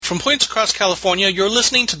From points across California, you're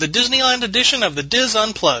listening to the Disneyland edition of the Diz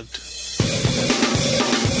Unplugged.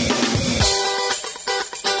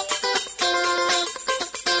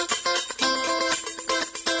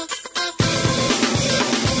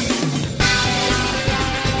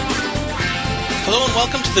 Hello and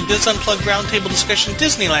welcome to the Diz Unplugged Roundtable Discussion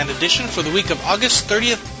Disneyland edition for the week of August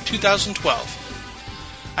 30th,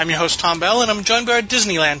 2012. I'm your host Tom Bell, and I'm joined by our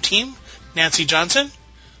Disneyland team, Nancy Johnson,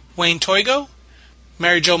 Wayne Toigo,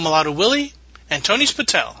 Mary Jo Mulatto-Willie, and Tony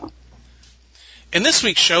Patel. In this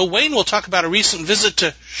week's show, Wayne will talk about a recent visit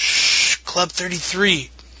to Club 33,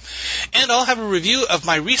 and I'll have a review of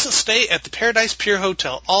my recent stay at the Paradise Pier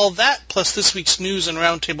Hotel. All that, plus this week's news and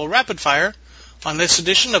roundtable rapid fire on this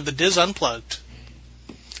edition of the Diz Unplugged.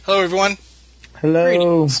 Hello, everyone. Hello.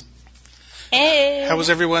 Greetings. Hey. How was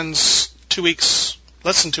everyone's 2 weeks?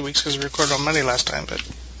 Less than 2 weeks because we recorded on Monday last time, but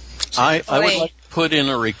I would like to put in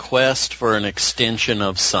a request for an extension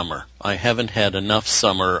of summer. I haven't had enough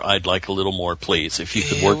summer. I'd like a little more, please. If you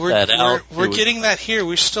could work that out. We're getting that here.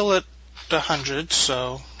 We're still at 100,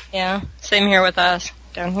 so. Yeah, same here with us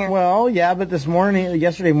down here. Well, yeah, but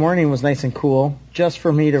yesterday morning was nice and cool, just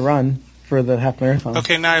for me to run for the half marathon.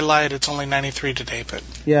 Okay, now I lied. It's only 93 today, but.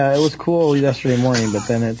 Yeah, it was cool yesterday morning, but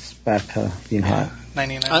then it's back to being hot.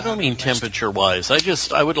 99. I don't mean temperature-wise.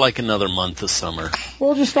 I would like another month of summer.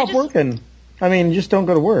 Well, just stop working. I mean, just don't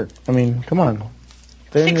go to work. I mean, come on.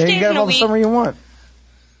 Then 6 you days got in all a the week. summer you want.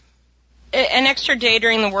 An extra day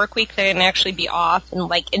during the work week that can actually be off, and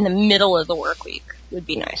like in the middle of the work week would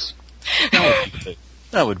be nice. That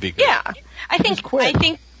would be good. Yeah, I think quit.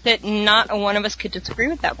 that not one of us could disagree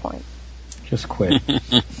with that point. Just quit.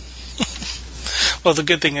 Well, the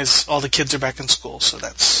good thing is all the kids are back in school, so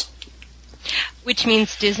that's. Which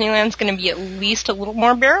means Disneyland's going to be at least a little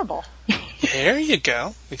more bearable. There you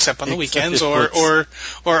go. Except on the Except weekends, it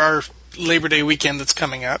or our Labor Day weekend that's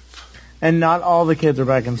coming up. And not all the kids are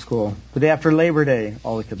back in school. The day after Labor Day,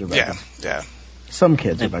 all the kids are back. Yeah. Some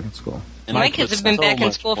kids are back in school. And My it kids puts have been so back in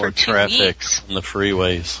much school for more 2 traffic weeks. on the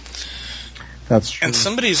freeways. That's true. And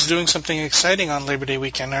somebody's doing something exciting on Labor Day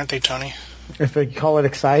weekend, aren't they, Tony? If they call it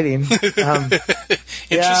exciting. Interesting?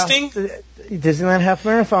 Yeah, Disneyland Half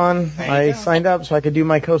Marathon. There you I go. signed up so I could do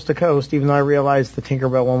my coast to coast, even though I realized the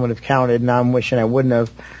Tinkerbell one would have counted. Now I'm wishing I wouldn't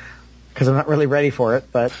have, because I'm not really ready for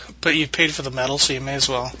it. But But you paid for the medal, so you may as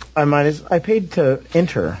well. I paid to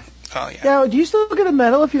enter. Oh, yeah. Yeah, do you still get a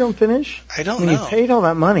medal if you don't finish? I don't I mean, know. you paid all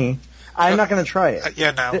that money. I'm not going to try it.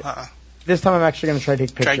 Yeah, no. This time I'm actually going to try to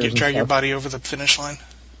take pictures. and Drag your stuff. body over the finish line.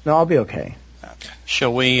 No, I'll be okay. Okay.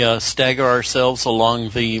 Shall we stagger ourselves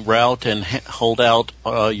along the route and hold out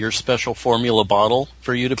your special formula bottle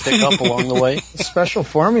for you to pick up along the way? Special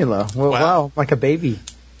formula. Well, wow, like a baby.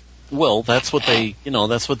 Well, that's what they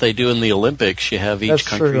do in the Olympics. You have each That's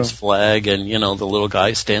country's true. flag, and the little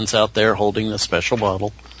guy stands out there holding the special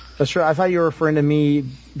bottle. That's true. I thought you were referring to me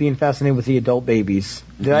being fascinated with the adult babies.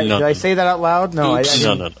 Did I say that out loud? No, Oops.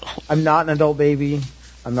 No. I'm not an adult baby.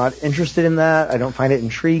 I'm not interested in that. I don't find it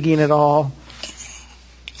intriguing at all.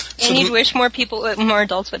 And you'd wish more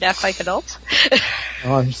adults would act like adults?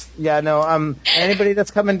 Anybody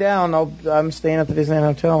that's coming down, I'm staying at the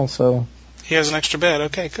Disneyland Hotel, so. He has an extra bed.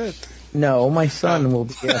 Okay, good. No, my son will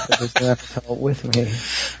be at the Disneyland Hotel with me.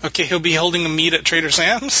 Okay, he'll be holding a meet at Trader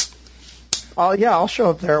Sam's. I'll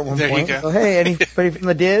show up there at one There you point. go. So, hey, anybody from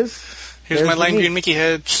the Diz? Here's There's my the lime meat. green Mickey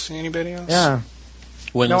head. Anybody else? Yeah.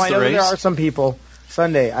 When No, is I the know race? there are some people.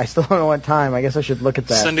 Sunday. I still don't know what time. I guess I should look at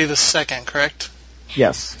that. Sunday the 2nd, correct?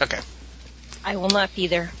 Yes. Okay. I will not be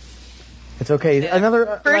there. It's okay.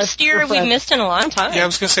 Yeah. First year we've missed in a long time. Yeah, I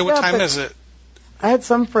was going to say, what Yeah, time but- is it? I had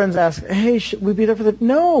some friends ask, "Hey, should we be there for the?"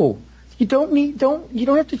 No, you don't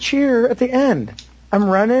have to cheer at the end. I'm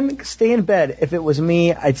running. Stay in bed. If it was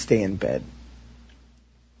me, I'd stay in bed.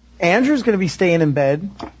 Andrew's going to be staying in bed.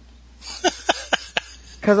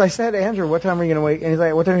 Because I said, Andrew, what time are you going to wake? And he's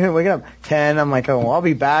like, what time are you going to wake up? 10. I'm like, oh, well, I'll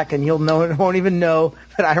be back, and won't even know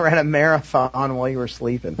that I ran a marathon while you were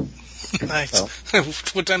sleeping. Nice. So.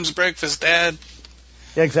 What time's breakfast, Dad?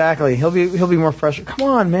 Yeah, exactly. He'll be more fresh. Come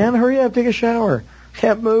on, man, hurry up, take a shower.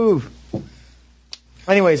 Can't move.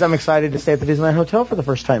 Anyways, I'm excited to stay at the Disneyland Hotel for the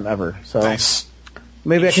first time ever. So Nice.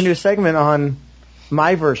 maybe I can do a segment on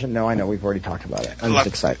my version. No, I know we've already talked about it. I'm just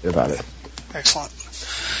excited about it. Excellent.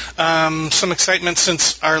 Some excitement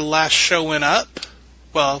since our last show went up.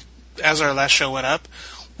 Well, as our last show went up,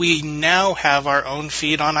 we now have our own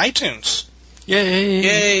feed on iTunes. Yay!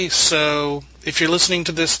 Yay! So if you're listening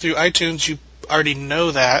to this through iTunes, you already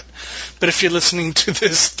know that. But if you're listening to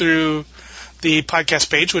this through the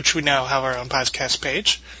podcast page, which we now have our own podcast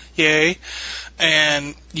page, yay!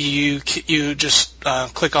 And you just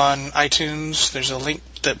click on iTunes. There's a link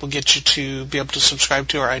that will get you to be able to subscribe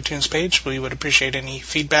to our iTunes page. We would appreciate any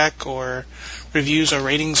feedback or reviews or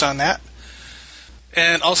ratings on that.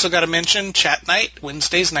 And also got to mention Chat Night,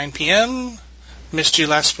 Wednesdays, 9 p.m. Missed you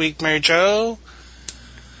last week, Mary Jo.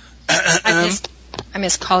 I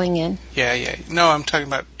miss calling in. Yeah. No, I'm talking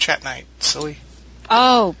about Chat Night. Silly.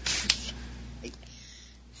 Oh.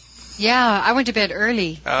 Yeah, I went to bed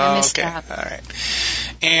early. I missed that. All right.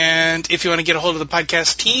 And if you want to get a hold of the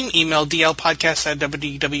podcast team, email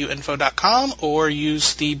dlpodcast@wwinfo.com or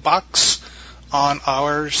use the box on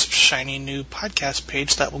our shiny new podcast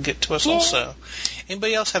page. That will get to us also.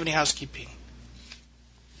 Anybody else have any housekeeping?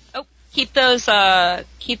 Oh, keep those the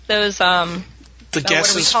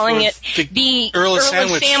guesses what are we calling it? The Earl of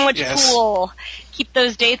Sandwich yes. Pool. Keep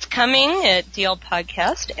those dates coming at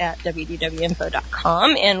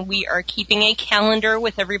dlpodcast@wwinfo.com, and we are keeping a calendar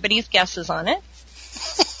with everybody's guesses on it.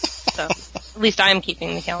 So, at least I'm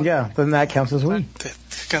keeping the calendar. Yeah, then that counts as we. That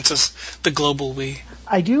counts as the global we.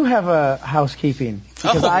 I do have a housekeeping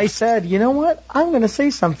because I said, you know what? I'm going to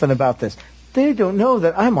say something about this. They don't know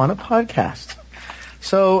that I'm on a podcast.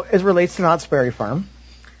 So it relates to Knott's Berry Farm.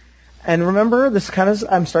 And remember, this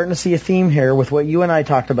I'm starting to see a theme here with what you and I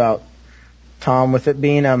talked about, Tom, with it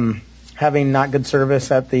being having not good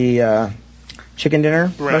service at the chicken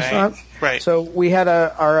dinner restaurant. Right. So we had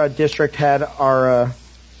our district had our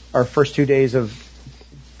first 2 days of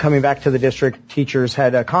coming back to the district. Teachers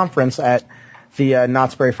had a conference at the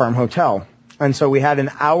Knott's Berry Farm Hotel. And so we had an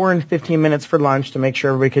hour and 15 minutes for lunch to make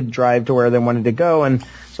sure everybody could drive to where they wanted to go. And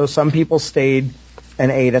so some people stayed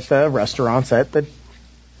and ate at the restaurants at the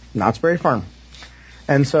Knott's Berry Farm.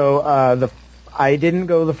 And so I didn't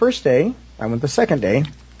go the first day. I went the second day.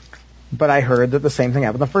 But I heard that the same thing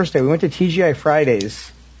happened the first day. We went to TGI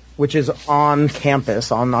Fridays, which is on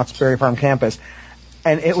campus, on Knott's Berry Farm campus.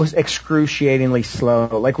 And it was excruciatingly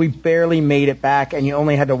slow. Like, we barely made it back, and you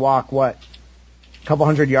only had to walk, a couple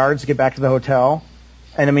hundred yards to get back to the hotel.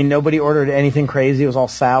 And, I mean, nobody ordered anything crazy. It was all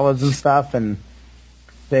salads and stuff, and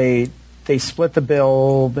they split the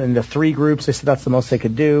bill into 3 groups. They said that's the most they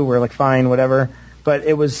could do. We're like, fine, whatever. But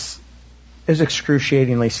it was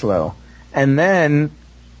excruciatingly slow. And then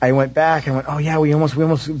I went back and went, oh, yeah, we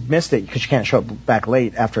almost missed it because you can't show up back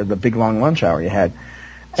late after the big, long lunch hour you had.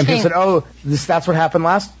 And people said, oh, that's what happened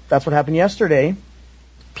that's what happened yesterday.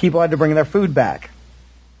 People had to bring their food back.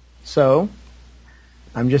 So,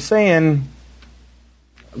 I'm just saying,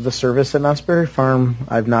 the service at Knott's Berry Farm,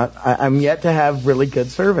 I'm yet to have really good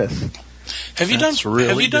service. Have you done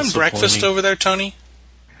breakfast over there, Tony?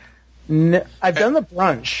 No, I've done the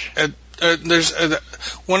brunch. There's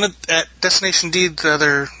one at Destination D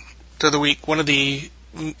the other week. One of the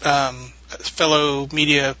fellow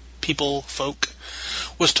media folk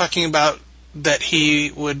was talking about that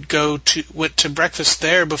he went to breakfast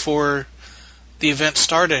there before the event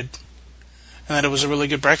started, and that it was a really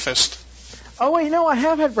good breakfast. Oh wait, no, I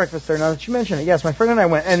have had breakfast there. Now that you mention it, yes, my friend and I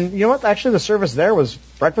went, and you know what? Actually, the service there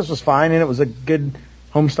breakfast was fine, and it was a good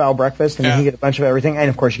home style breakfast, and you get a bunch of everything, and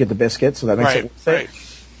of course you get the biscuits, so that makes it worth it.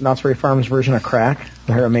 Knott's Berry Farm's version of crack,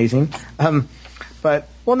 they're amazing. Now,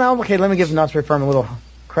 okay, let me give Knott's Berry Farm a little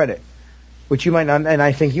credit, which you might not, and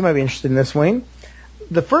I think you might be interested in this, Wayne.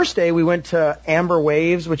 The first day we went to Amber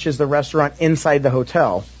Waves, which is the restaurant inside the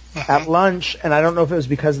hotel, at lunch, and I don't know if it was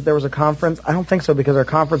because there was a conference. I don't think so, because our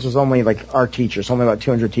conference was only like our teachers, only about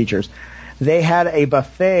 200 teachers. They had a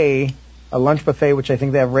buffet, a lunch buffet, which I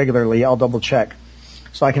think they have regularly. I'll double check,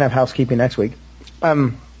 so I can have housekeeping next week.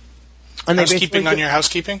 And housekeeping on your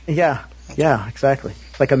housekeeping? Yeah, exactly.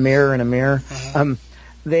 It's like a mirror and a mirror.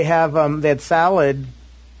 Mm-hmm. They had salad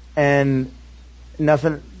and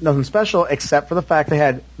nothing special except for the fact they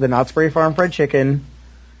had the Knott's Berry Farm fried chicken,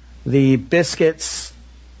 the biscuits,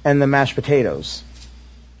 and the mashed potatoes.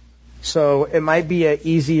 So it might be a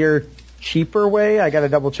easier, cheaper way. I got to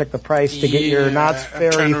double check the price to get your Knott's Berry.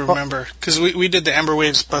 I'm trying to remember, because we did the Amber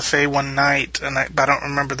Waves buffet one night, but I don't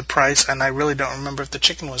remember the price, and I really don't remember if the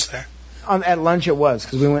chicken was there. At lunch it was,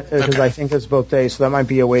 because we went, because I think it's both days, so that might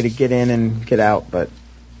be a way to get in and get out. But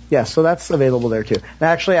yeah, so that's available there too. And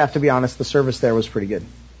actually, I have to be honest, the service there was pretty good.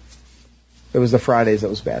 It was the Fridays that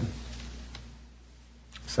was bad.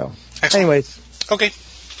 So, excellent. Anyways, okay.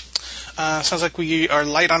 Sounds like we are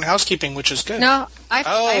light on housekeeping, which is good. No, I've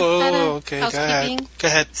okay. Housekeeping. Go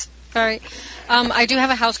ahead. Sorry. I do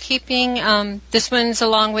have a housekeeping. This one's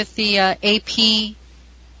along with the AP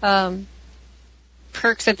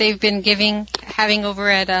perks that they've been having over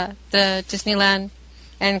at the Disneyland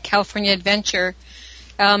and California Adventure.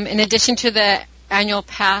 In addition to the annual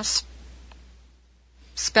pass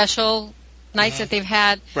special nights that they've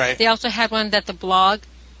had, they also had one that the blog,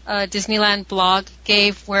 Disneyland blog,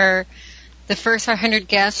 gave, where the first 100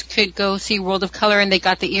 guests could go see World of Color, and they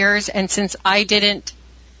got the ears. And since I didn't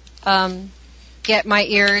get my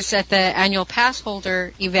ears at the annual pass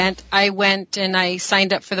holder event, I went and I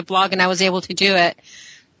signed up for the blog, and I was able to do it.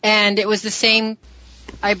 And it was the same,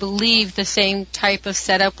 I believe, the same type of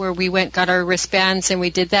setup where we went, got our wristbands, and we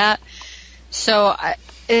did that. So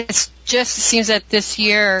it seems that this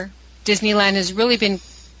year Disneyland has really been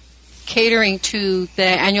catering to the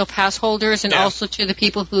annual pass holders and also to the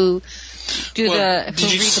people who read the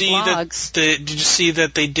blogs. Did you see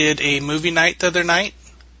that they did a movie night the other night?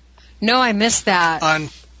 No, I missed that. I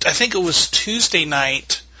think it was Tuesday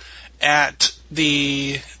night at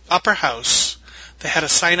the Opera House. They had a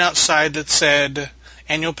sign outside that said,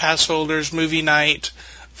 annual pass holders, movie night,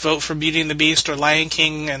 vote for Beauty and the Beast or Lion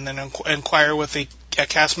King, and then inquire with a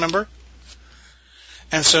cast member.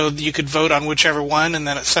 And so you could vote on whichever one, and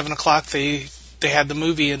then at 7 o'clock they had the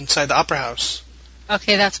movie inside the Opera House.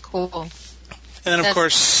 Okay, that's cool. And then, of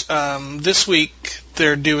course, this week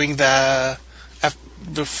they're doing it's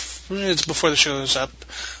before the show is up,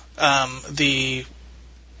 the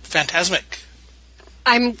Fantasmic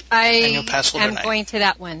annual pass holder night. I'm going to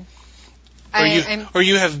that one. Or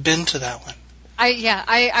you have been to that one.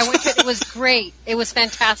 I went to it. It was great. It was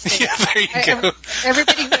fantastic. Yeah, there you go.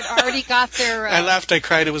 Everybody who had already got their... I laughed, I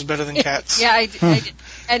cried. It was better than Cats. Yeah, I did.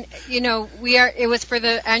 And, it was for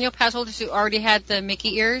the annual pass holders who already had the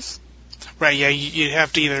Mickey ears. Right, yeah. You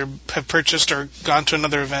have to either have purchased or gone to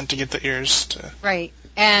another event to get the ears. Right.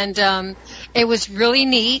 And it was really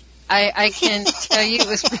neat. I can tell you it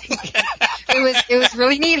was pretty good. It was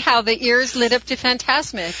really neat how the ears lit up to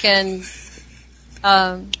Fantasmic. And...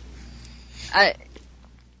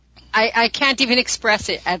 I can't even express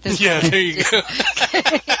it at this point. Yeah, there you go.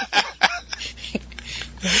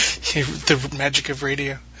 The magic of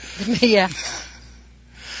radio. Yeah.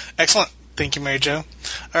 Excellent. Thank you, Mary Jo.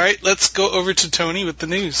 All right, let's go over to Tony with the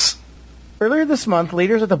news. Earlier this month,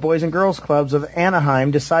 leaders at the Boys and Girls Clubs of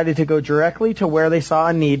Anaheim decided to go directly to where they saw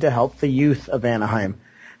a need to help the youth of Anaheim.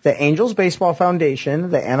 The Angels Baseball Foundation,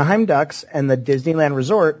 the Anaheim Ducks, and the Disneyland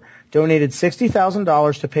Resort donated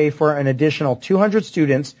 $60,000 to pay for an additional 200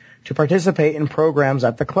 students to participate in programs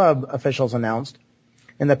at the club, officials announced.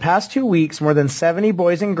 In the past 2 weeks, more than 70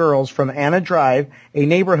 boys and girls from Anna Drive, a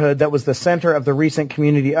neighborhood that was the center of the recent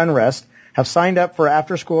community unrest, have signed up for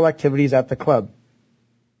after-school activities at the club.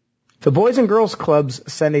 The Boys and Girls Clubs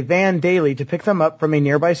send a van daily to pick them up from a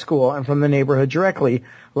nearby school and from the neighborhood directly,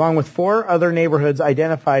 along with 4 other neighborhoods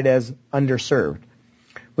identified as underserved.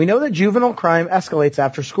 We know that juvenile crime escalates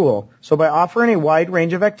after school, so by offering a wide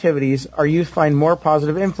range of activities, our youth find more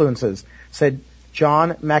positive influences, said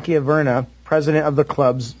John Machiaverna, president of the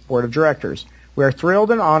club's board of directors. We are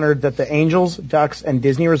thrilled and honored that the Angels, Ducks, and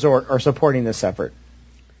Disney Resort are supporting this effort.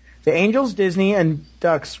 The Angels, Disney, and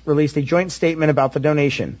Ducks released a joint statement about the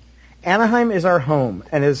donation. Anaheim is our home,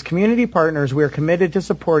 and as community partners, we are committed to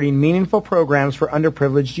supporting meaningful programs for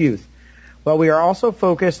underprivileged youth. While we are also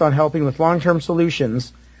focused on helping with long-term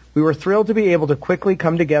solutions, we were thrilled to be able to quickly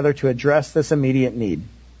come together to address this immediate need.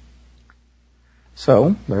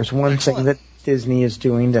 So, there's one thing that Disney is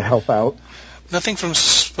doing to help out. Nothing from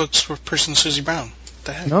spokesperson Susie Brown. What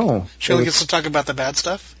the heck? No. She only gets to talk about the bad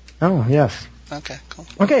stuff? Oh, yes. Okay, cool.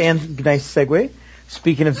 Okay, and nice segue.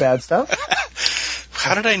 Speaking of bad stuff.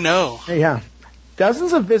 How did I know? Yeah.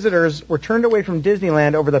 Dozens of visitors were turned away from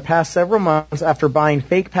Disneyland over the past several months after buying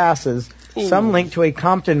fake passes, some linked to a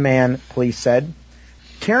Compton man, police said.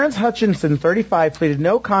 Terrence Hutchinson, 35, pleaded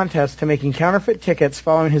no contest to making counterfeit tickets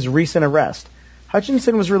following his recent arrest.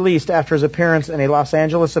 Hutchinson was released after his appearance in a Los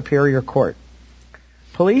Angeles Superior Court.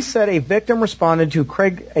 Police said a victim responded to a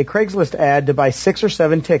Craigslist ad to buy 6 or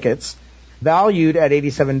 7 tickets, valued at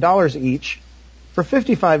 $87 each, for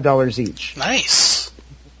 $55 each. Nice.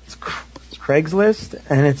 It's Craigslist,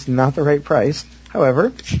 and it's not the right price.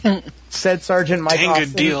 However, said Sergeant Mike Austin.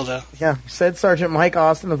 Good deal, though. Yeah, said Sergeant Mike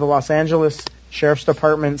Austin of the Los Angeles Sheriff's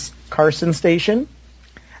Department's Carson Station.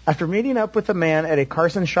 After meeting up with the man at a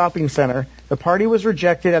Carson shopping center, the party was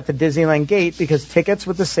rejected at the Disneyland gate because tickets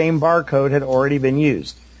with the same barcode had already been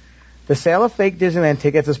used. The sale of fake Disneyland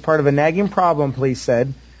tickets is part of a nagging problem, police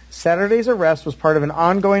said. Saturday's arrest was part of an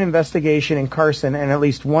ongoing investigation in Carson, and at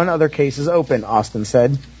least one other case is open, Austin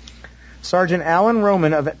said. Sergeant Alan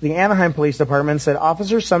Roman of the Anaheim Police Department said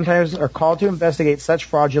officers sometimes are called to investigate such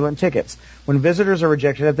fraudulent tickets when visitors are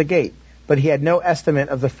rejected at the gate, but he had no estimate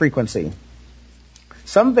of the frequency.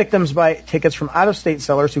 Some victims buy tickets from out-of-state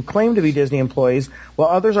sellers who claim to be Disney employees, while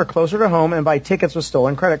others are closer to home and buy tickets with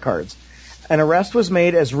stolen credit cards. An arrest was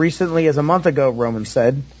made as recently as a month ago, Roman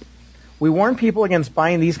said. We warn people against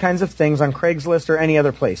buying these kinds of things on Craigslist or any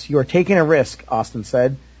other place. You are taking a risk, Austin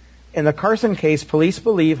said. In the Carson case, police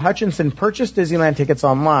believe Hutchinson purchased Disneyland tickets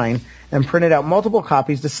online and printed out multiple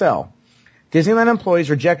copies to sell. Disneyland employees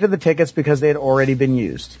rejected the tickets because they had already been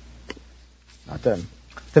used. Not done.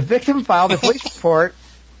 The victim filed a police report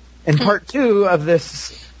in part 2 of the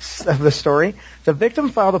story. The victim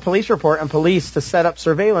filed a police report and police to set up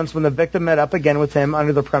surveillance when the victim met up again with him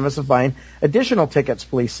under the premise of buying additional tickets,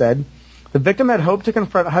 police said. The victim had hoped to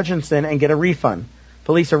confront Hutchinson and get a refund.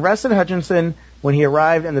 Police arrested Hutchinson when he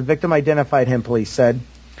arrived, and the victim identified him, police said.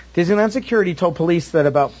 Disneyland security told police that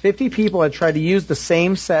about 50 people had tried to use the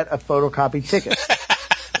same set of photocopied tickets.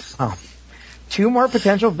 2 more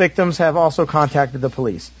potential victims have also contacted the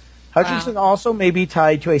police. Hutchinson also may be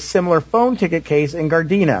tied to a similar phone ticket case in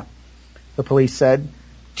Gardena, the police said.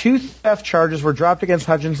 2 theft charges were dropped against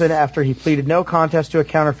Hutchinson after he pleaded no contest to a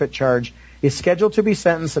counterfeit charge. He is scheduled to be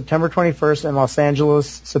sentenced September 21st in Los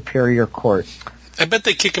Angeles Superior Court. I bet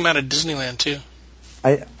they kick him out of Disneyland, too.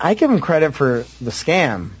 I give him credit for the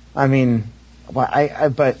scam. I mean,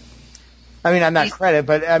 I'm not credit,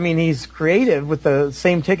 but I mean, he's creative with the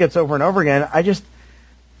same tickets over and over again.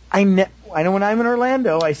 I know when I'm in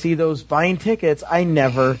Orlando, I see those buying tickets. I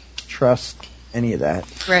never trust any of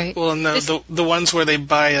that. Right. Well, and the ones where they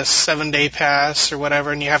buy a 7-day pass or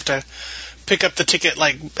whatever, and you have to pick up the ticket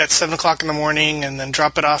like at 7 o'clock in the morning and then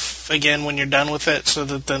drop it off again when you're done with it so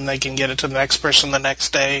that then they can get it to the next person the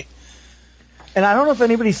next day. And I don't know if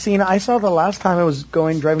anybody's seen, I saw the last time I was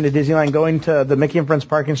driving to Disneyland, going to the Mickey and Friends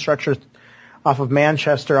parking structure off of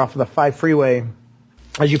Manchester, off of the 5 freeway.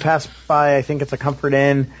 As you pass by, I think it's a Comfort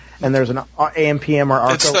Inn, and there's an AM/PM or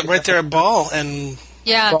ARCO. It's right there at Ball and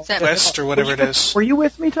West or whatever it is. Were you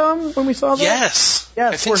with me, Tom, when we saw that? Yes.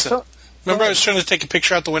 I think so. Remember I was trying to take a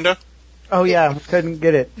picture out the window? Oh, yeah, couldn't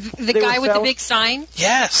get it. The guy with the big sign?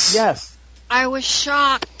 Yes. Yes. I was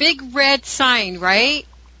shocked. Big red sign, right?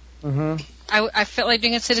 Mm-hmm. I felt like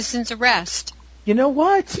doing a citizen's arrest. You know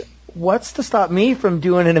what? What's to stop me from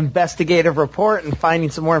doing an investigative report and finding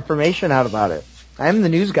some more information out about it? I'm the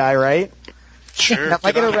news guy, right? Sure. Now, if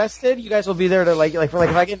I get arrested, you guys will be there to if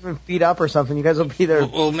I get beat up or something, you guys will be there.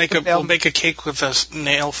 We'll make a cake with a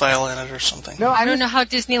nail file in it or something. No, I don't know how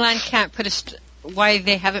Disneyland can't why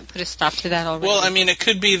they haven't put a stop to that already. Well, I mean, it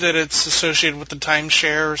could be that it's associated with the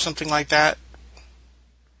timeshare or something like that.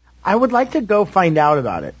 I would like to go find out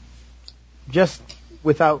about it, just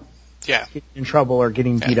without getting in trouble or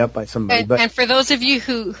getting beat up by somebody. And for those of you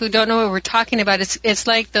who don't know what we're talking about, it's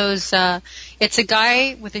like those. It's a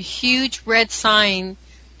guy with a huge red sign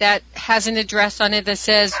that has an address on it that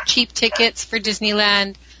says cheap tickets for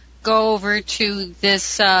Disneyland. Go over to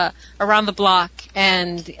this around the block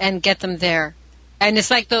and get them there. And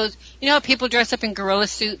it's like those, how people dress up in gorilla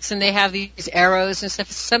suits and they have these arrows and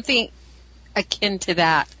stuff. It's something akin to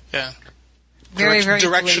that. Yeah. Very, very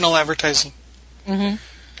directional advertising. Mm-hmm.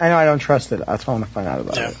 I know I don't trust it. That's why I want to find out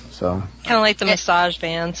about it. So kind of like the massage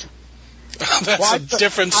vans. That's a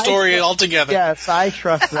different story altogether. Yes, I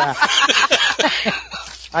trust that.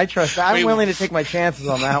 I trust that. I'm willing to take my chances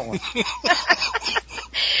on that one.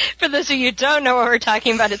 For those of you who don't know what we're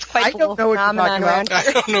talking about, it's quite a phenomenon around here.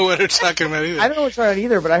 I don't know what we're talking about either. I don't know what you're talking about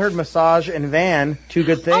either, but I heard massage and van, 2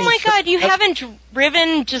 good things. Oh my God, you haven't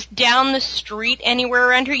driven just down the street anywhere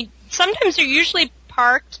around here? Sometimes they're usually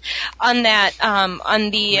parked on that,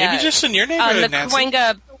 maybe just in your neighborhood,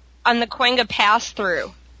 on the Cahuenga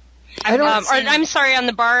pass-through. I'm sorry, on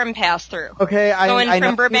the Barham pass-through. Okay, going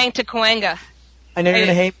from Burbank to Cahuenga. I know you're going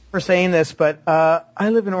to hate me for saying this, but I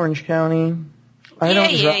live in Orange County. I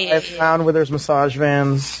don't drive around where there's massage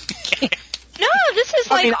vans. No, this is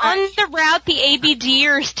on the route the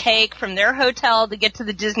ABDers take from their hotel to get to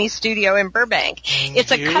the Disney studio in Burbank.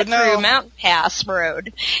 It's a cut-through Mountain Pass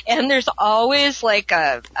road, and there's always like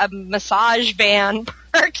a massage van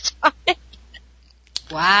parked on it.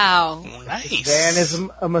 Wow. Nice. This van is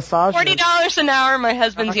a massage van. $40 an hour, my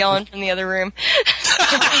husband's yelling from the other room.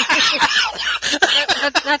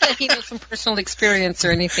 Not that he knows some personal experience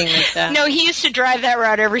or anything like that. No, he used to drive that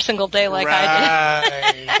route every single day like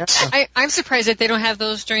I did. I'm surprised that they don't have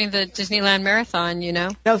those during the Disneyland Marathon,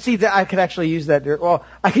 Now, see, I could actually use that.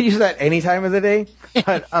 I could use that any time of the day,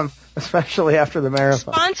 but especially after the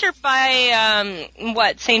marathon. Sponsored by,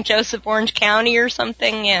 St. Joseph, Orange County or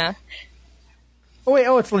something? Yeah. Oh, wait,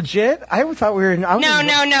 it's legit? I thought we were in...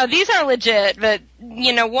 No, these are legit, but,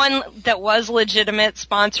 one that was legitimate,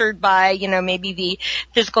 sponsored by, maybe the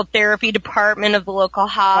physical therapy department of the local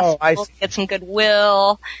hospital, get some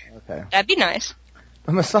goodwill. Okay. That'd be nice.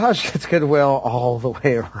 A massage gets goodwill all the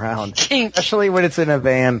way around, especially when it's in a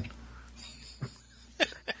van.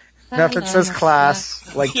 Now, if it says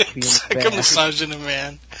class, like... it's like a massage in a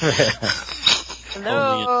van.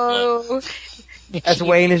 Hello. As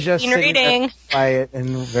Wayne is just sitting reading. there quiet and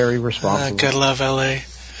very responsible. Gotta love LA.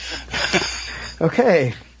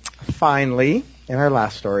 Okay, finally, in our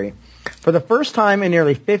last story. For the first time in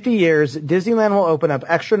nearly 50 years, Disneyland will open up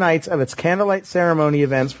extra nights of its candlelight ceremony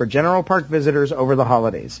events for general park visitors over the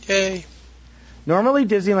holidays. Yay. Normally,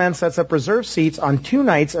 Disneyland sets up reserved seats on 2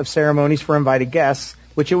 nights of ceremonies for invited guests,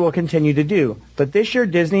 which it will continue to do. But this year,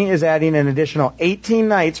 Disney is adding an additional 18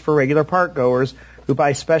 nights for regular park goers who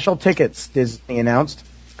buy special tickets, Disney announced.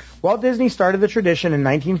 Walt Disney started the tradition in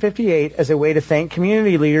 1958 as a way to thank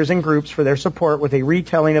community leaders and groups for their support with a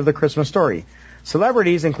retelling of the Christmas story.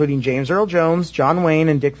 Celebrities, including James Earl Jones, John Wayne,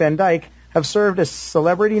 and Dick Van Dyke, have served as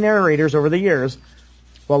celebrity narrators over the years,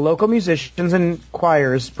 while local musicians and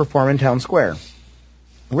choirs perform in Town Square.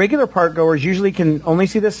 Regular park goers usually can only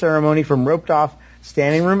see the ceremony from roped-off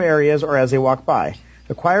standing room areas or as they walk by.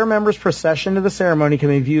 The choir members' procession to the ceremony can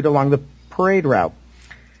be viewed along the parade route.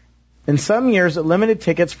 In some years, limited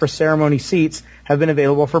tickets for ceremony seats have been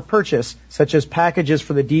available for purchase, such as packages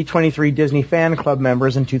for the D23 Disney Fan Club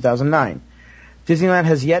members in 2009. Disneyland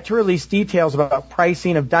has yet to release details about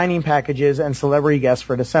pricing of dining packages and celebrity guests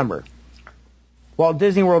for December. Walt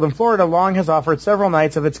Disney World in Florida long has offered several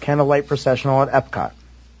nights of its candlelight processional at Epcot.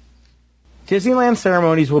 Disneyland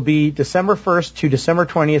ceremonies will be December 1st to December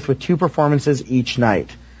 20th with 2 performances each night.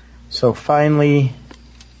 So finally,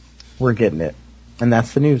 we're getting it. And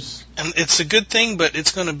that's the news. And it's a good thing, but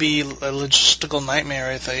it's going to be a logistical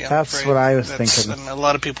nightmare, I think. That's what I was thinking. And a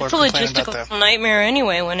lot of people are It's a complaining about logistical that. nightmare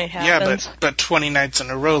anyway when it happens. Yeah, but 20 nights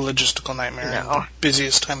in a row, logistical nightmare. No. The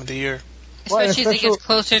busiest time of the year. Especially as it gets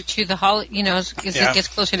closer to the as it gets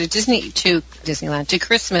closer to Disneyland, to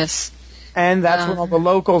Christmas. And that's when all the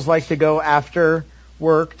locals like to go after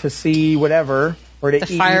work to see whatever, or to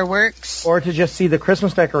eat, fireworks, or to just see the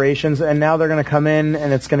Christmas decorations. And now they're going to come in,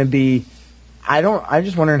 and it's going to be. I'm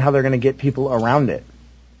just wondering how they're going to get people around it.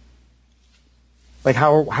 Like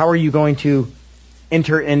how are you going to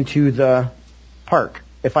enter into the park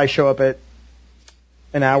if I show up at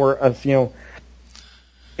an hour of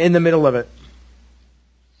in the middle of it?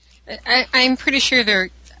 I'm pretty sure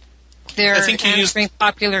they're answering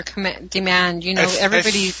popular demand.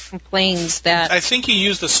 Everybody complains that. I think you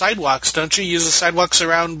use the sidewalks, don't you? Use the sidewalks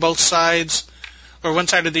around both sides, or one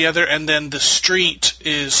side or the other, and then the street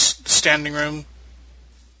is standing room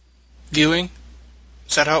viewing.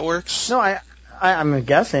 Is that how it works? No, I'm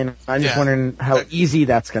guessing. I'm just wondering how easy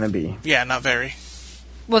that's going to be. Yeah, not very.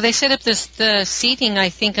 Well, they set up the seating, I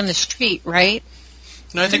think, on the street, right?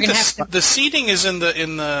 No, I think the seating is in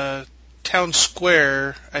the town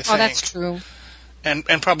square, I think. Oh, that's true.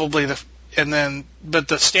 And probably but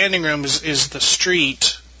the standing room is the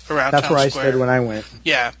street around That's town where square. I stood when I went.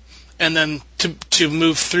 Yeah. And then to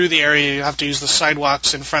move through the area, you have to use the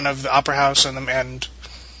sidewalks in front of the Opera House and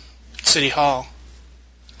City Hall.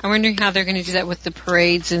 I'm wondering how they're going to do that with the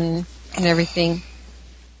parades and everything.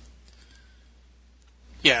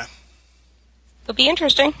 Yeah. It'll be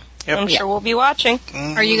interesting. Yep. I'm sure we'll be watching.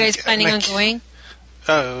 Are you guys planning on going?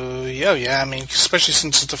 Oh, yeah. I mean, especially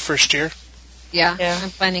since it's the first year. Yeah. I'm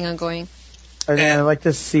planning on going. I'd like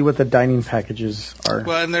to see what the dining packages are.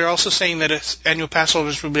 Well, and they're also saying that annual pass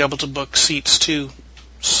holders will be able to book seats too,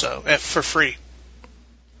 so for free.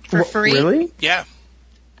 For free? Really? Yeah.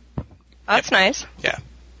 That's nice. Yeah.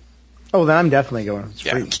 Oh, then I'm definitely going. It's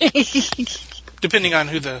free. Depending on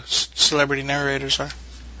who the celebrity narrators are.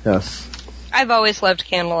 Yes. I've always loved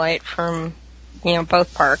candlelight from,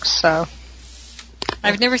 both parks, so.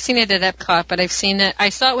 I've never seen it at Epcot, but I've seen it. I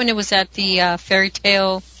saw it when it was at the Fairy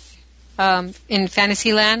Tale in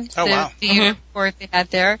Fantasyland. Oh, wow. The year before they had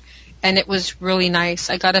there, and it was really nice.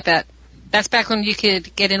 I got up that's back when you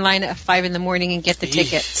could get in line at 5 a.m. and get the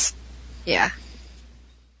tickets. Yeah.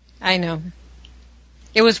 I know.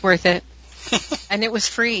 It was worth it. And it was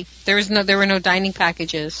free. There were no dining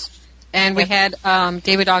packages. And we had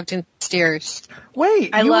David Ogden Stiers.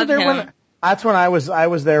 Wait, I love him. That's when I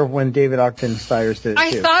was there when David Ogden Stiers did it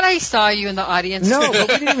I too. thought I saw you in the audience. No, but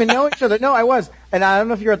we didn't even know each other. No, I was. And I don't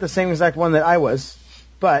know if you're at the same exact one that I was,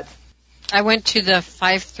 but I went to the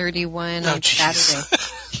 5:31 on Saturday.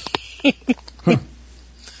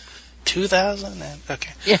 2000?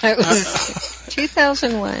 Okay. Yeah, it was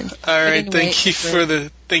 2001. All right, thank you for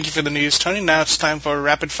the news, Tony. Now it's time for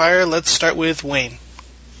rapid fire. Let's start with Wayne.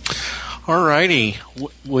 Alrighty.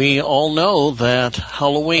 We all know that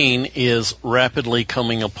Halloween is rapidly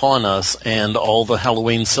coming upon us, and all the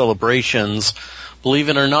Halloween celebrations, believe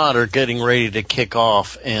it or not, are getting ready to kick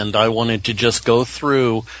off. And I wanted to just go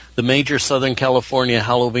through the major Southern California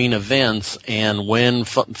Halloween events and when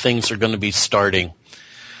things are going to be starting.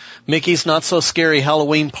 Mickey's Not So Scary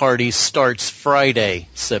Halloween Party starts Friday,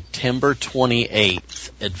 September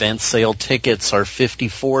 28th. Advance sale tickets are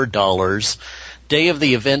 $54. Day of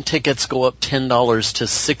the event tickets go up $10 to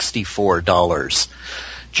 $64.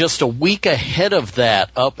 Just a week ahead of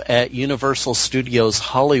that, up at Universal Studios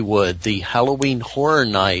Hollywood, the Halloween Horror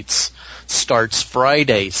Nights starts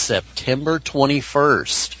Friday, September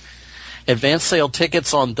 21st. Advance sale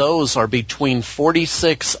tickets on those are between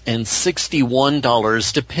 $46 and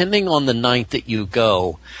 $61, depending on the night that you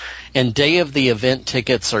go. And day of the event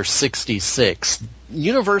tickets are $66.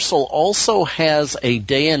 Universal also has a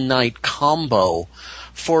day and night combo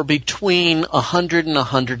for between $100 and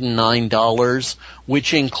 $109,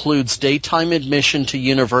 which includes daytime admission to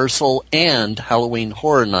Universal and Halloween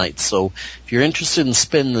Horror Nights. So if you're interested in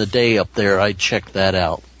spending the day up there, I'd check that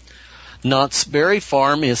out. Knott's Berry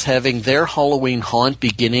Farm is having their Halloween haunt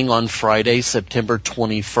beginning on Friday, September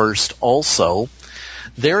 21st also.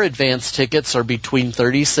 Their advance tickets are between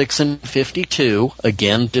 $36 and $52,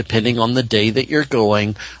 again, depending on the day that you're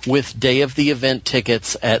going, with day of the event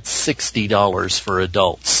tickets at $60 for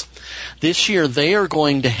adults. This year they are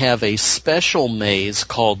going to have a special maze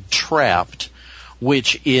called Trapped,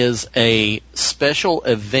 which is a special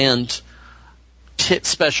event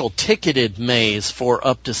special ticketed maze for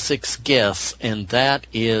up to 6 guests, and that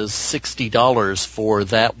is $60 for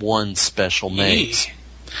that one special maze.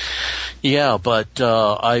 Yeah, but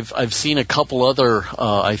I've seen a couple other.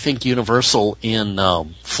 I think Universal in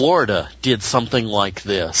Florida did something like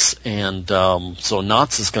this, and so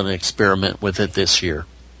Knott's is going to experiment with it this year.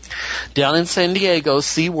 Down in San Diego,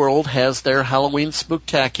 SeaWorld has their Halloween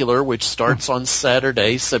Spooktacular, which starts on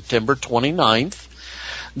Saturday, September 29th.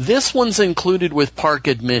 This one's included with park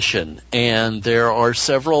admission, and there are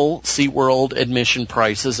several SeaWorld admission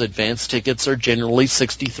prices. Advance tickets are generally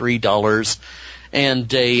 $63, and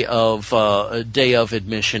day of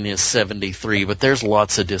admission is $73. But there's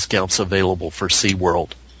lots of discounts available for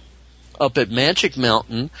SeaWorld. Up at Magic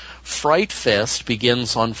Mountain, Fright Fest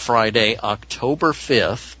begins on Friday, October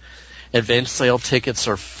 5th. Advance sale tickets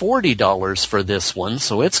are $40 for this one,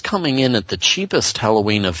 so it's coming in at the cheapest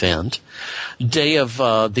Halloween event. Day of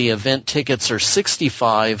the event tickets are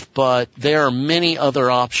 $65, but there are many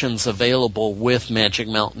other options available with Magic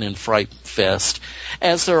Mountain and Fright Fest,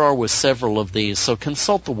 as there are with several of these. So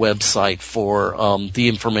consult the website for the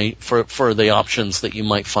information for the options that you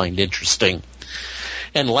might find interesting.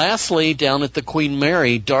 And lastly, down at the Queen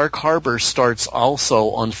Mary, Dark Harbor starts also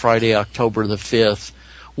on Friday, October the 5th.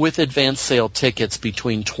 With advance sale tickets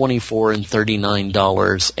between $24 and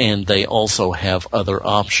 $39, and they also have other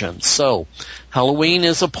options. So, Halloween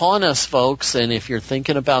is upon us, folks, and if you're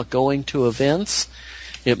thinking about going to events,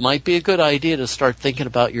 it might be a good idea to start thinking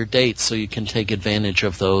about your dates so you can take advantage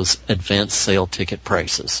of those advance sale ticket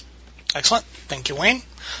prices. Excellent. Thank you, Wayne.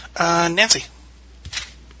 Nancy.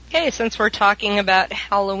 Okay, since we're talking about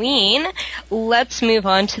Halloween, let's move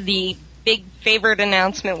on to the big favorite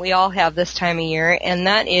announcement we all have this time of year, and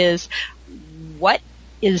that is, what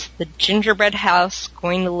is the gingerbread house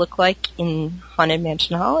going to look like in Haunted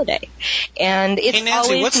Mansion Holiday? And it's hey, Nancy,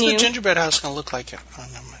 always what's new. the gingerbread house going to look like? Oh,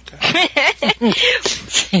 no, my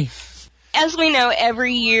God. As we know,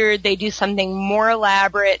 every year they do something more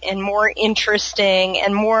elaborate and more interesting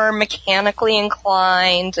and more mechanically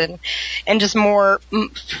inclined and just more,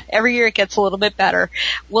 every year it gets a little bit better.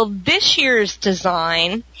 Well, this year's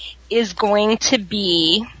design is going to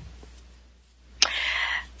be,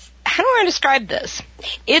 how do I describe this?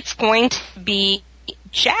 It's going to be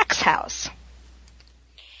Jack's house.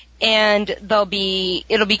 And it'll be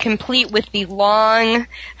complete with the long,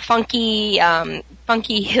 funky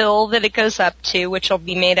hill that it goes up to, which will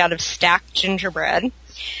be made out of stacked gingerbread.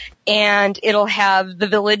 And it'll have the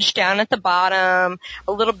village down at the bottom,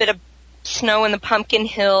 a little bit of snow in the pumpkin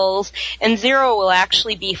hills, and Zero will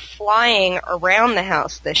actually be flying around the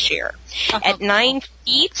house this year. Uh-huh. At 9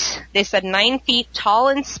 feet, they said 9 feet tall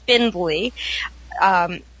and spindly.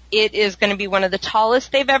 It is going to be one of the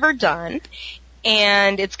tallest they've ever done.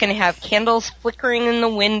 And it's going to have candles flickering in the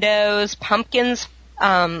windows, pumpkins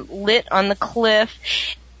lit on the cliff,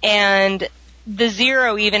 and the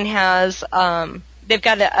Zero even has, they've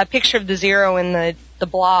got a picture of the Zero in the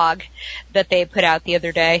blog that they put out the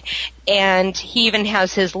other day, and he even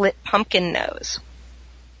has his lit pumpkin nose.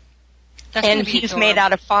 And he's made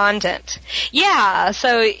out of fondant. Yeah,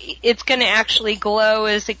 so it's going to actually glow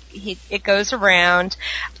as it goes around.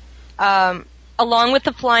 Along with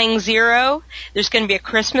the Flying Zero, there's going to be a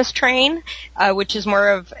Christmas train, which is more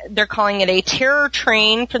of, they're calling it a terror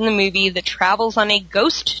train from the movie that travels on a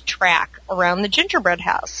ghost track around the gingerbread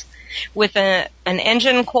house. with an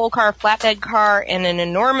engine, coal car, flatbed car, and an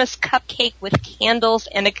enormous cupcake with candles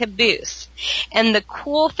and a caboose. And the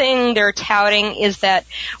cool thing they're touting is that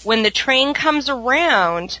when the train comes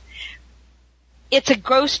around, it's a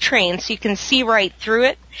ghost train, so you can see right through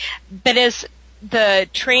it. But as the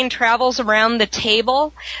train travels around the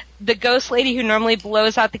table, the ghost lady who normally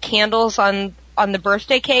blows out the candles on the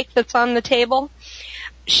birthday cake that's on the table,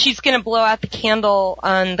 she's going to blow out the candle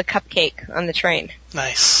on the cupcake on the train.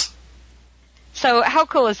 Nice. So how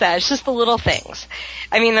cool is that? It's just the little things.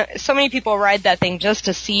 I mean, so many people ride that thing just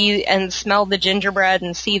to see and smell the gingerbread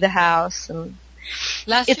and see the house. And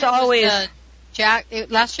last year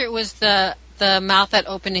it was the mouth that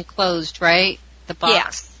opened and closed, right? The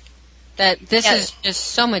box. Yeah. Is just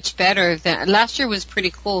so much better than last year was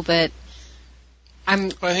pretty cool, but I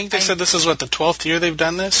think they said this is the 12th year they've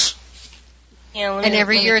done this. Yeah, and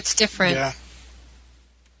every year it's different. Yeah.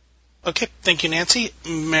 Okay, thank you, Nancy.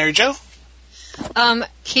 Mary Jo?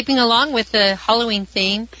 Keeping along with the Halloween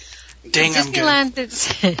theme, Disneyland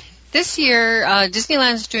this year,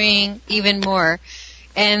 Disneyland's doing even more,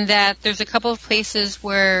 and that there's a couple of places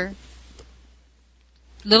where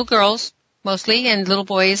little girls, mostly, and little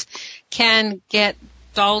boys can get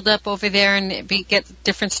dolled up over there and get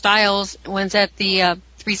different styles. One's at the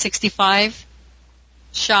 365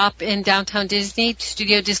 shop in downtown Disney,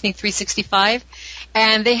 Studio Disney 365,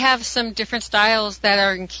 and they have some different styles that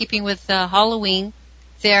are in keeping with Halloween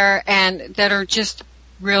there, and that are just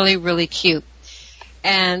really, really cute.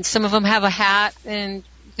 And some of them have a hat and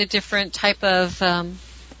the different type of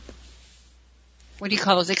what do you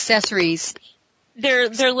call those, accessories? They're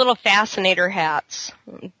little fascinator hats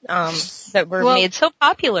that were made so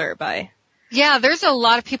popular by. Yeah, there's a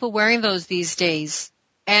lot of people wearing those these days.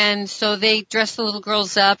 And so they dress the little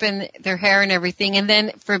girls up in their hair and everything. And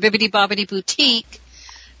then for Bibbidi Bobbidi Boutique,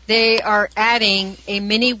 they are adding a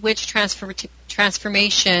mini witch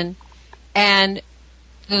transformation, and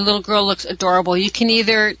the little girl looks adorable. You can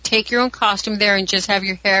either take your own costume there and just have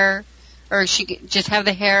your hair, or just have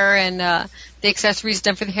the hair and the accessories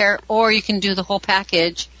done for the hair, or you can do the whole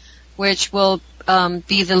package, which will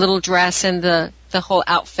be the little dress and the whole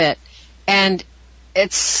outfit. And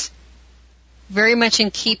it's very much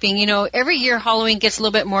in keeping. You know, every year Halloween gets a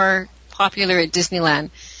little bit more popular at Disneyland.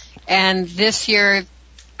 And this year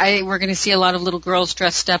we're going to see a lot of little girls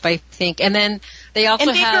dressed up, I think. And then they also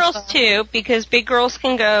have... And big girls, too, because big girls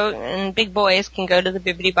can go and big boys can go to the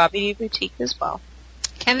Bibbidi Bobbidi Boutique as well.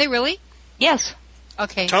 Can they really? Yes.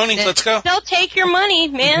 Okay. Tony, let's go. They'll take your money,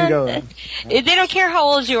 man. They don't care how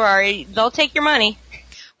old you are. They'll take your money.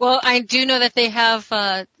 Well, I do know that they have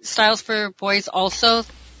styles for boys also.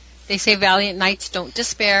 They say Valiant Knights Don't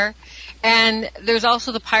Despair. And there's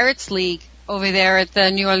also the Pirates League over there at the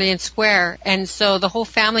New Orleans Square. And so the whole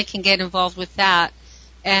family can get involved with that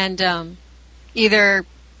and either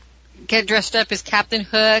get dressed up as Captain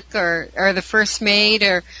Hook or the First Maid,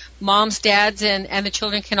 or moms, dads, and the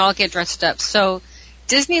children can all get dressed up. So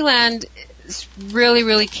Disneyland is really,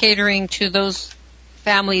 really catering to those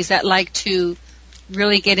families that like to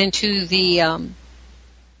really get into the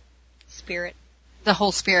spirit. The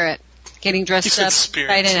whole spirit, getting dressed up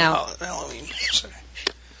inside and out. Halloween. Sorry.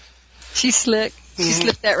 She's slick. She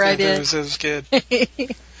slipped that right in. It was good.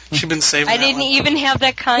 She'd been saving I that didn't one. even have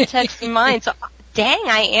that context in mind. So, dang,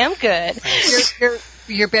 I am good. Nice.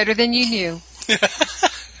 You're better than you knew.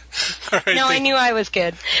 All right, I knew I was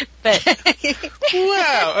good. But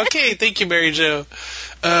wow. Okay, thank you, Mary Jo.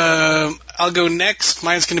 I'll go next.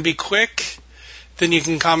 Mine's going to be quick. Then you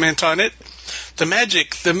can comment on it. The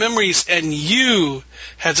Magic, the Memories, and You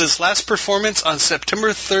has its last performance on September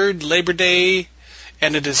 3rd, Labor Day,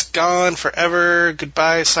 and it is gone forever.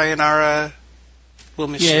 Goodbye, sayonara. We'll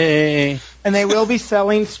miss you. Yay. And they will be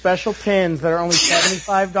selling special pins that are only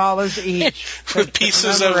 $75 each. With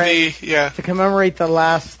pieces of to commemorate the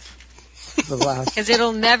last. Because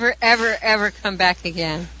it'll never, ever, ever come back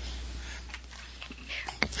again.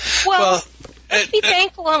 Well, let's be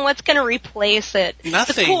thankful on what's going to replace it.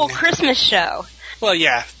 Nothing. The cool Christmas show. Well,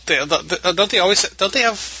 yeah. Don't they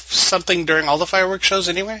have something during all the fireworks shows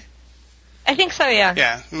anyway? I think so, yeah.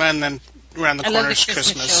 Yeah, and then around the corner is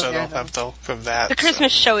Christmas, so there, they'll have that. The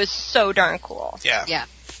Christmas show is so darn cool. Yeah. Yeah.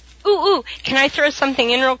 Ooh, can I throw something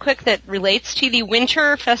in real quick that relates to the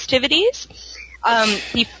winter festivities?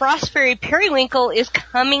 The Frost Fairy Periwinkle is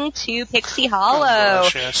coming to Pixie Hollow. Oh,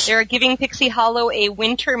 gosh, yes. They're giving Pixie Hollow a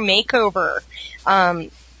winter makeover.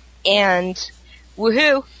 And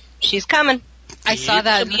woohoo, she's coming. I saw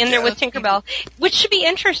that. She'll be in there with Tinkerbell, which should be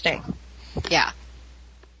interesting. Yeah.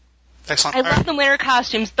 Excellent. I love the winter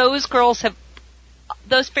costumes. Those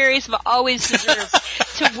fairies have always deserved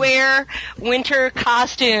to wear winter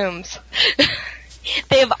costumes.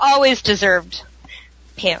 They have always deserved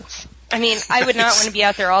pants. I mean, I would not want to be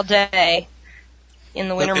out there all day in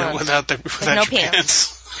the winter months without no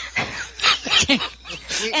pants.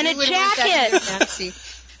 And a jacket.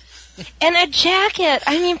 And a jacket.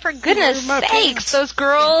 I mean, for goodness sakes, those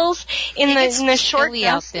girls in the short dresses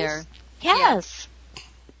out there. Yes.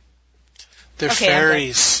 They're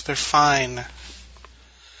fairies. They're fine.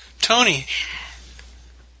 Tony.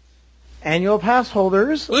 Annual pass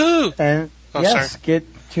holders. Woo! And get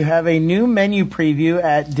to have a new menu preview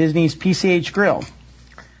at Disney's PCH Grill.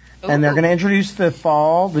 And they're going to introduce the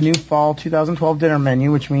new fall 2012 dinner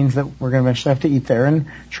menu, which means that we're going to eventually have to eat there and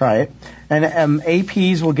try it. And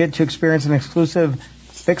APs will get to experience an exclusive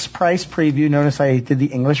fixed price preview. Notice I did the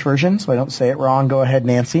English version, so I don't say it wrong. Go ahead,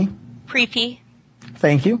 Nancy. Creepy.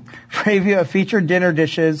 Thank you. Preview of featured dinner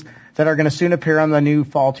dishes that are going to soon appear on the new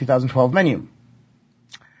fall 2012 menu.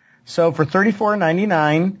 So for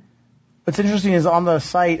 $34.99, what's interesting is on the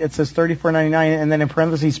site it says $34.99, and then in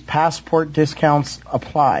parentheses, passport discounts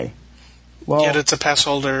apply. Well, yeah, it's a pass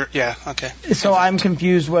holder. Yeah, okay. So I'm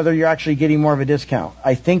confused whether you're actually getting more of a discount.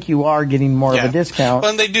 I think you are getting more of a discount.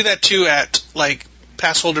 Well, and they do that too at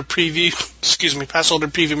pass holder preview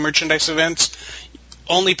merchandise events.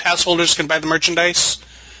 Only pass holders can buy the merchandise,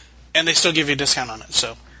 and they still give you a discount on it.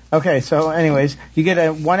 So. Okay, so anyways, you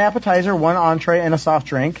get one appetizer, one entree, and a soft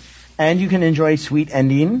drink, and you can enjoy a sweet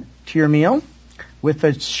ending to your meal with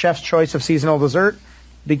the chef's choice of seasonal dessert.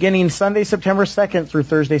 Beginning Sunday, September 2nd through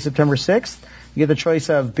Thursday, September 6th, you get the choice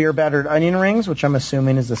of beer-battered onion rings, which I'm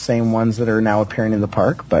assuming is the same ones that are now appearing in the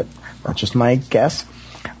park, but that's just my guess,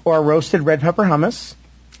 or roasted red pepper hummus.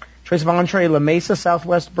 Choice of entree, La Mesa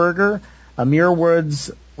Southwest Burger, a Muir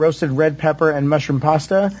Woods roasted red pepper and mushroom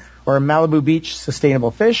pasta, or a Malibu Beach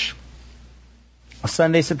sustainable fish.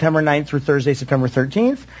 Sunday, September 9th through Thursday, September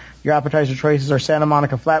 13th. Your appetizer choices are Santa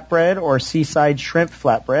Monica flatbread or Seaside shrimp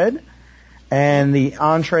flatbread. And the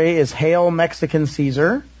entree is Hail Mexican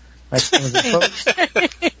Caesar.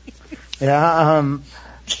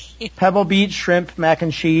 Pebble Beach shrimp mac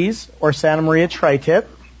and cheese or Santa Maria tri-tip.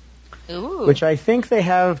 Ooh. Which I think they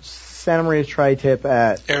have Santa Maria tri-tip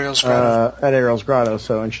at Ariel's Grotto.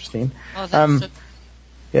 So interesting. Oh, that's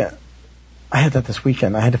yeah. I had that this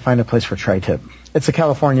weekend. I had to find a place for tri-tip. It's a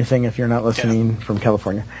California thing if you're not listening from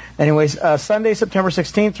California. Anyways, Sunday, September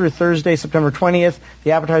 16th through Thursday, September 20th,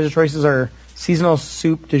 the appetizer choices are seasonal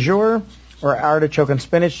soup du jour or artichoke and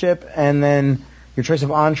spinach dip, and then your choice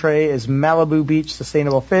of entree is Malibu Beach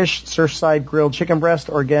sustainable fish, Surfside grilled chicken breast,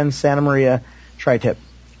 or again, Santa Maria tri-tip.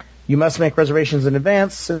 You must make reservations in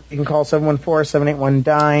advance, so you can call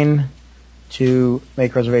 714-781-DINE to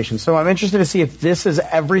make reservations. So I'm interested to see if this is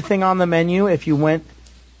everything on the menu, if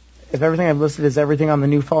everything I've listed is everything on the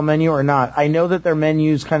new fall menu or not. I know that their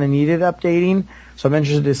menus kind of needed updating, so I'm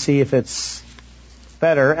interested to see if it's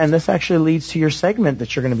better. And this actually leads to your segment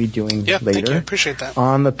that you're going to be doing later. Thank you. I appreciate that.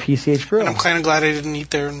 On the PCH Grill. And I'm kind of glad I didn't eat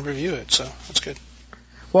there and review it, so that's good.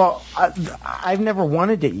 Well, I've never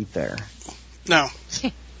wanted to eat there. No.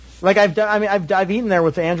 I've eaten there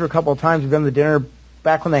with Andrew a couple of times. We've done the dinner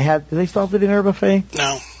back when did they still have the dinner buffet?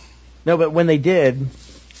 No. No, but when they did,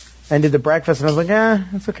 and did the breakfast, and I was like,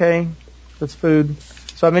 it's okay. That's food.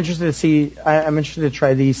 So I'm interested to see, I'm interested to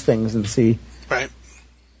try these things and see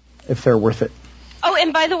if they're worth it. Oh,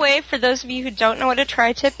 and by the way, for those of you who don't know what a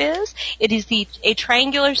tri-tip is, it is a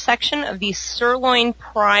triangular section of the sirloin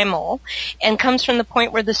primal and comes from the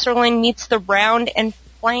point where the sirloin meets the round and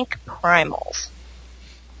flank primals.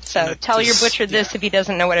 So tell your butcher this if he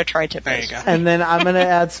doesn't know what a tri-tip is. There you go. And then I'm going to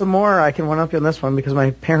add some more. I can one-up you on this one because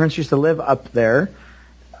my parents used to live up there.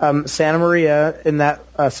 Santa Maria in that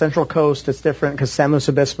Central Coast, it's different because San Luis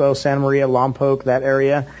Obispo, Santa Maria, Lompoc, that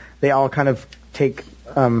area, they all kind of take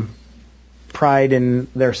pride in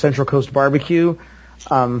their Central Coast barbecue,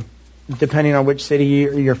 depending on which city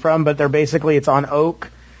you're from. But it's on oak,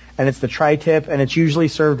 and it's the tri-tip, and it's usually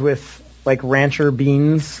served with like rancher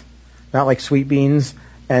beans, not like sweet beans,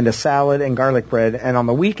 and a salad and garlic bread. And on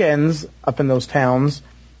the weekends, up in those towns,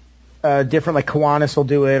 different like Kiwanis will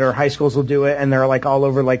do it or high schools will do it, and they're like all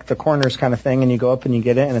over like the corners kind of thing, and you go up and you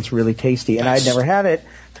get it, and it's really tasty. And I'd never had it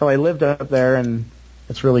till I lived up there, and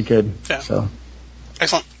it's really good. Yeah. So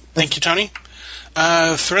excellent. Thank you, Tony.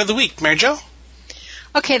 Thread of the week, Mary Jo?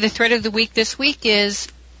 Okay, the thread of the week this week is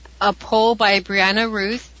a poll by Brianna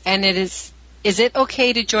Ruth, and it is it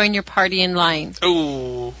okay to join your party in line?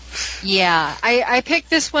 Ooh. Yeah, I picked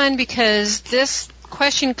this one because this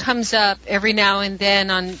question comes up every now and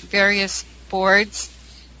then on various boards,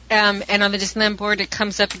 and on the Disneyland board it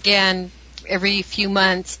comes up again every few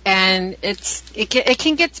months, and it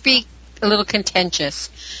can get a little contentious.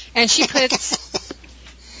 And she puts,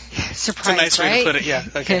 surprise, it's a nice way to put it, yeah.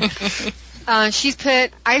 Okay. She's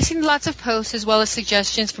put, I've seen lots of posts as well as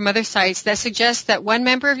suggestions from other sites that suggest that one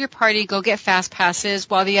member of your party go get fast passes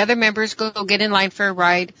while the other members go get in line for a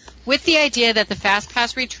ride, with the idea that the fast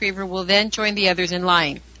pass retriever will then join the others in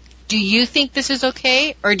line. Do you think this is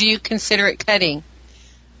okay, or do you consider it cutting?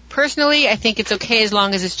 Personally, I think it's okay as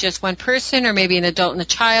long as it's just one person or maybe an adult and a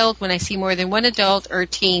child. When I see more than one adult or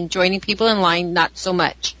teen joining people in line, not so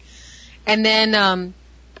much. And then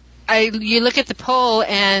you look at the poll,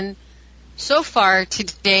 and so far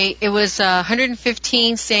today it was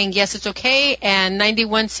 115 saying yes, it's okay, and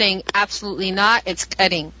 91 saying absolutely not, it's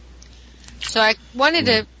cutting. So I wanted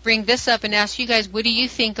to bring this up and ask you guys, what do you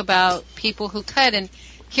think about people who cut? And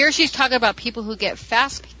here she's talking about people who get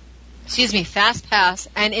fast pass,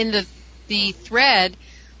 and in the thread,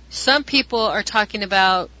 some people are talking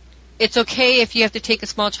about it's okay if you have to take a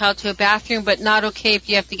small child to a bathroom, but not okay if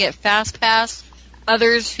you have to get fast pass.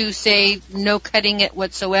 Others who say no cutting it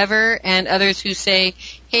whatsoever, and others who say,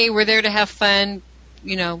 hey, we're there to have fun,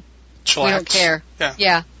 Chillax. We don't care.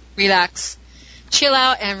 Yeah, relax. Chill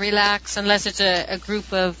out and relax, unless it's a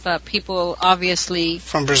group of people, obviously.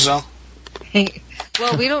 From Brazil.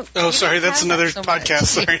 Well, we don't. Oh, sorry, that's another podcast.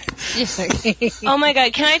 Sorry. Oh my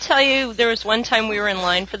God! Can I tell you? There was one time we were in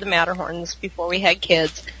line for the Matterhorns before we had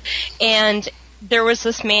kids, and there was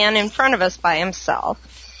this man in front of us by himself,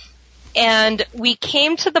 and we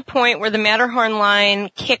came to the point where the Matterhorn line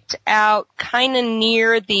kicked out, kind of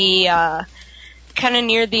near the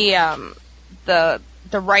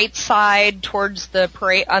right side towards the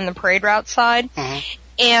parade on the parade route side,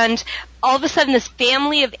 and all of a sudden, this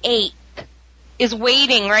family of 8 is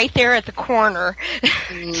waiting right there at the corner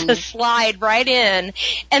to slide right in,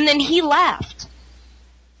 and then he left.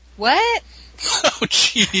 What? Oh,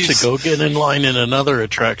 jeez. To go get in line in another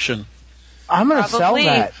attraction. I'm going to sell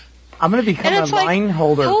that. I'm going to become a line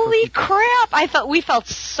holder. Holy crap! We felt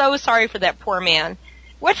so sorry for that poor man.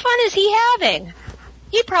 What fun is he having?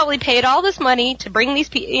 He probably paid all this money to bring these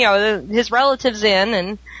his relatives in,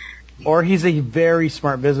 and. Or he's a very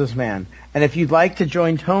smart businessman. And if you'd like to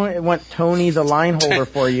join Tony, want Tony the line holder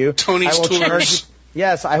for you, Tony's Tours.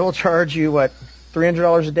 Yes, I will charge you,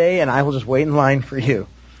 $300 a day, and I will just wait in line for you.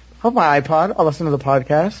 I'll have my iPod. I'll listen to the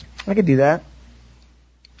podcast. I could do that.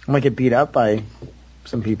 I might get beat up by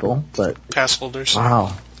some people, but... Pass holders.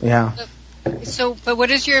 Wow. Yeah. But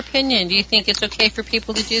what is your opinion? Do you think it's okay for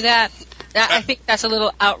people to do that? I think that's a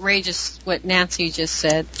little outrageous, what Nancy just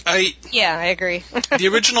said. Yeah, I agree. The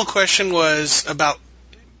original question was about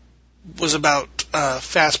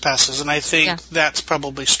fast passes, and I think that's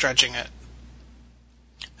probably stretching it.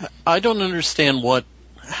 I don't understand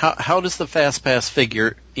how does the fast pass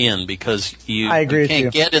figure in, because you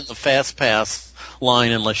can't get in the fast pass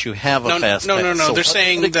line unless you have a fast pass. No. So they're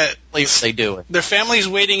saying that they do it. Their family's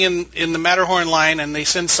waiting in the Matterhorn line, and they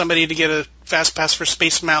send somebody to get a fast pass for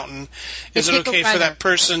Space Mountain. Is it okay for that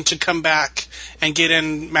person to come back and get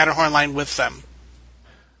in Matterhorn line with them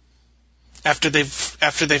after they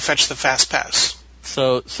fetch the fast pass?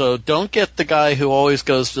 So don't get the guy who always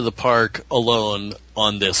goes to the park alone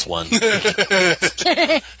on this one.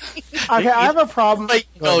 Okay, I have a problem.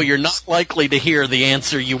 You're not likely to hear the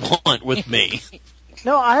answer you want with me.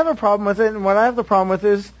 No, I have a problem with it, and what I have the problem with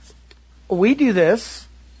is we do this,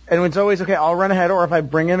 and it's always, okay, I'll run ahead, or if I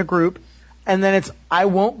bring in a group, and then it's, I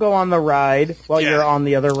won't go on the ride while you're on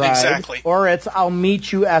the other ride. Exactly. Or it's, I'll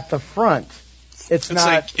meet you at the front. It's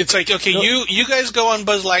not... It's like okay, you guys go on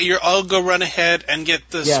Buzz Lightyear, I'll go run ahead and get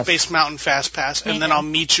the Space Mountain Fast Pass, and then I'll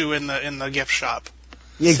meet you in the gift shop.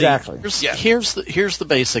 Exactly. See, here's the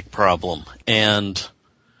basic problem, and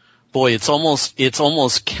boy, it's almost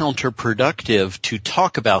counterproductive to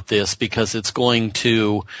talk about this because it's going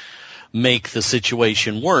to make the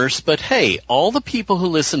situation worse. But hey, all the people who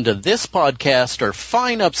listen to this podcast are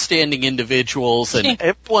fine, upstanding individuals, and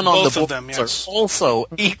everyone on the board are also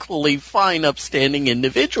equally fine, upstanding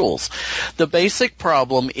individuals. The basic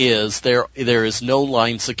problem is there is no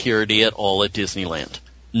line security at all at Disneyland.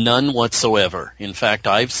 None whatsoever. In fact,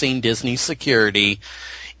 I've seen Disney security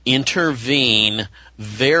intervene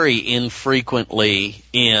very infrequently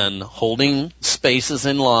in holding spaces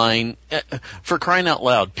in line. For crying out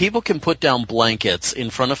loud, people can put down blankets in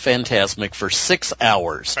front of Fantasmic for 6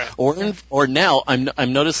 hours. Right. Or now,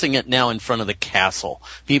 I'm noticing it now in front of the castle.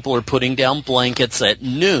 People are putting down blankets at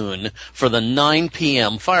noon for the 9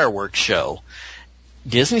 p.m. fireworks show.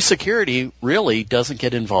 Disney security really doesn't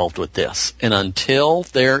get involved with this. And until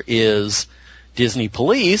there is Disney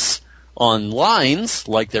police on lines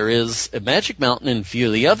like there is at Magic Mountain and a few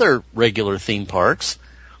of the other regular theme parks,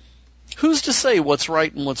 who's to say what's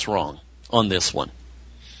right and what's wrong? on this one.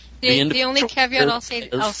 The only caveat I'll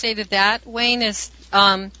say to that, Wayne, is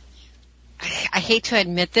I hate to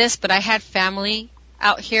admit this, but I had family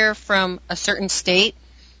out here from a certain state,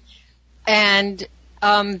 and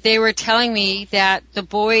they were telling me that the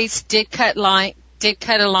boys did cut a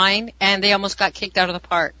line, and they almost got kicked out of the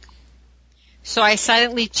park. So I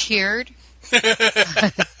silently cheered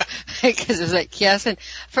because it was like, yes. And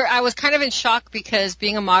I was kind of in shock because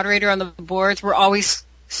being a moderator on the boards, we're always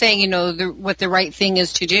saying, what the right thing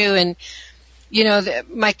is to do. And,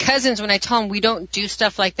 my cousins, when I tell them we don't do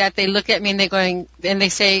stuff like that, they look at me and they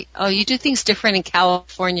say, oh, you do things different in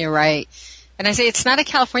California, right? And I say, it's not a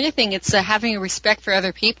California thing. It's a having a respect for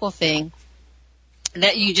other people thing,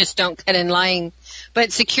 that you just don't cut in line.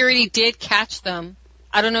 But security did catch them.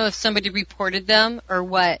 I don't know if somebody reported them or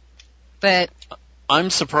what, but I'm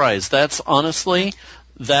surprised. That's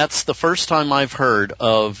the first time I've heard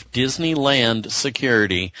of Disneyland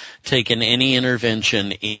security taking any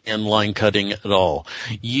intervention in line cutting at all.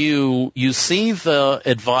 You see the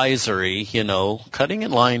advisory, cutting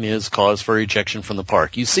in line is cause for ejection from the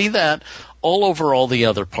park. You see that all over all the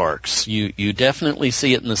other parks. You definitely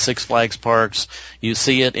see it in the Six Flags parks. You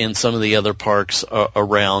see it in some of the other parks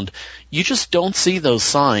around. You just don't see those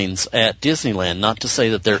signs at Disneyland. Not to say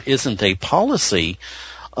that there isn't a policy.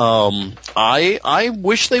 I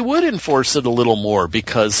wish they would enforce it a little more,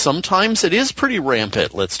 because sometimes it is pretty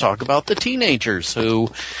rampant. Let's talk about the teenagers who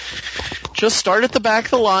just start at the back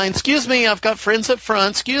of the line. Excuse me, I've got friends up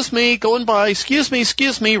front. Excuse me, going by. Excuse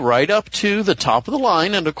me, right up to the top of the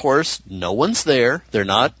line. And of course, no one's there. They're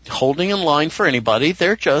not holding in line for anybody.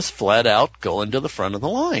 They're just flat out going to the front of the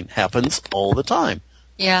line. Happens all the time.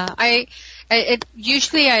 Yeah,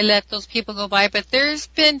 usually I let those people go by, but there's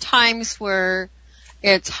been times where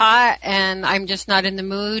it's hot and I'm just not in the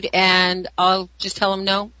mood, and I'll just tell them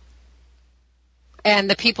no. And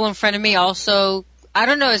the people in front of me also, I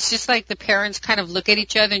don't know, it's just like the parents kind of look at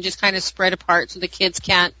each other and just kind of spread apart so the kids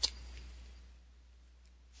can't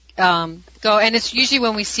go. And it's usually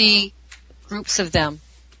when we see groups of them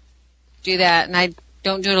do that, and I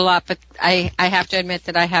don't do it a lot, but I have to admit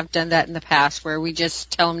that I have done that in the past, where we just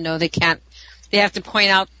tell them no, they can't. They have to point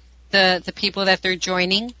out the people that they're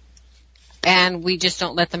joining, and we just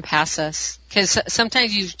don't let them pass us, because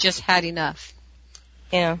sometimes you've just had enough.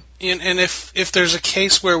 Yeah. And if there's a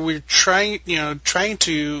case where we're trying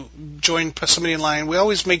to join somebody in line, we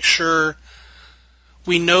always make sure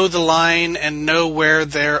we know the line and know where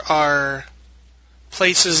there are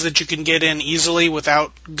places that you can get in easily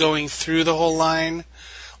without going through the whole line.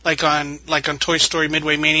 Like on Toy Story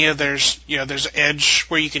Midway Mania, there's edge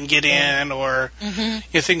where you can get in, or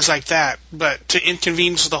things like that. But to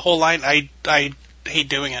inconvenience the whole line, I hate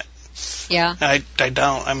doing it. Yeah. I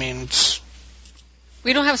don't. I mean,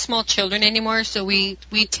 we don't have small children anymore, so we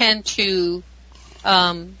tend to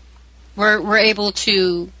we're able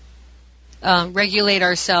to regulate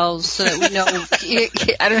ourselves so that we know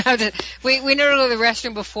I don't have to we know to go to the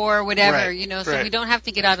restroom before or whatever, right, so we don't have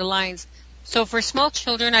to get out of lines. So for small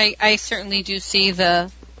children, I certainly do see when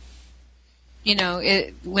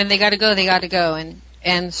they got to go, they got to go,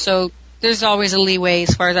 and so there's always a leeway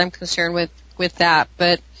as far as I'm concerned with that.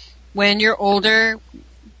 But when you're older,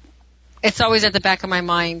 it's always at the back of my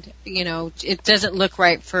mind. It doesn't look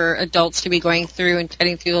right for adults to be going through and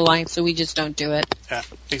cutting through the line, so we just don't do it. Yeah,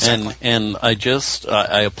 exactly. And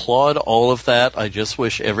I applaud all of that. I just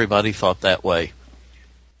wish everybody thought that way.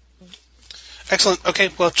 Excellent. Okay,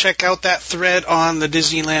 well, check out that thread on the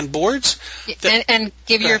Disneyland boards. And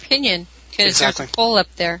give your opinion, because there's a poll up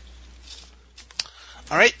there.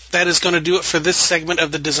 All right, that is going to do it for this segment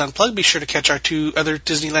of the Dis Unplugged. Be sure to catch our 2 other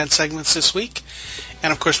Disneyland segments this week.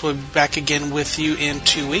 And, of course, we'll be back again with you in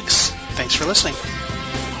 2 weeks. Thanks for listening.